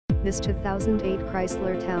This 2008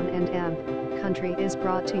 Chrysler Town & Amp Country is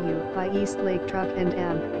brought to you by East Lake Truck &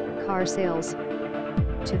 Amp Car Sales.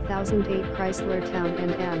 2008 Chrysler Town &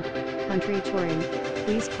 Amp Country Touring.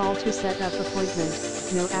 Please call to set up appointment.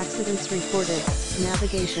 No accidents reported.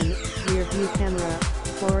 Navigation, rear view camera,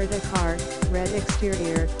 Florida car, red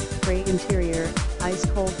exterior, gray interior, ice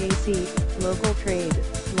cold AC, local trade,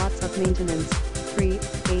 lots of maintenance, 3, 8,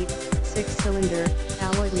 6-cylinder,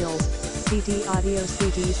 alloy wheels, CD audio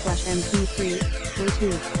CD/MP3,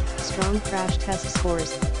 Bluetooth, strong crash test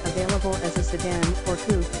scores, available as a sedan or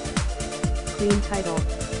coupe. Clean title.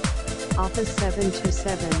 Office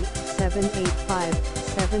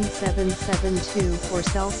 727-785-7772 or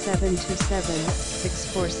cell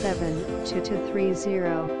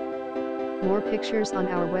 727-647-2230. More pictures on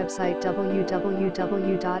our website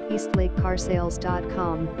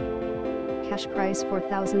www.eastlakecarsales.com. Cash price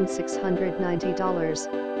 $4,690.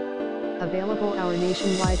 Available our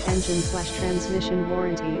nationwide engine/transmission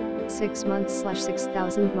warranty, 6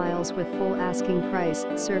 months/6,000 miles with full asking price,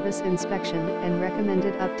 service inspection and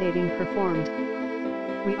recommended updating performed.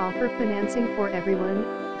 We offer financing for everyone.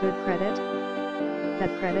 Good credit?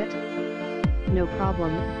 Bad credit? No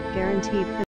problem, guaranteed.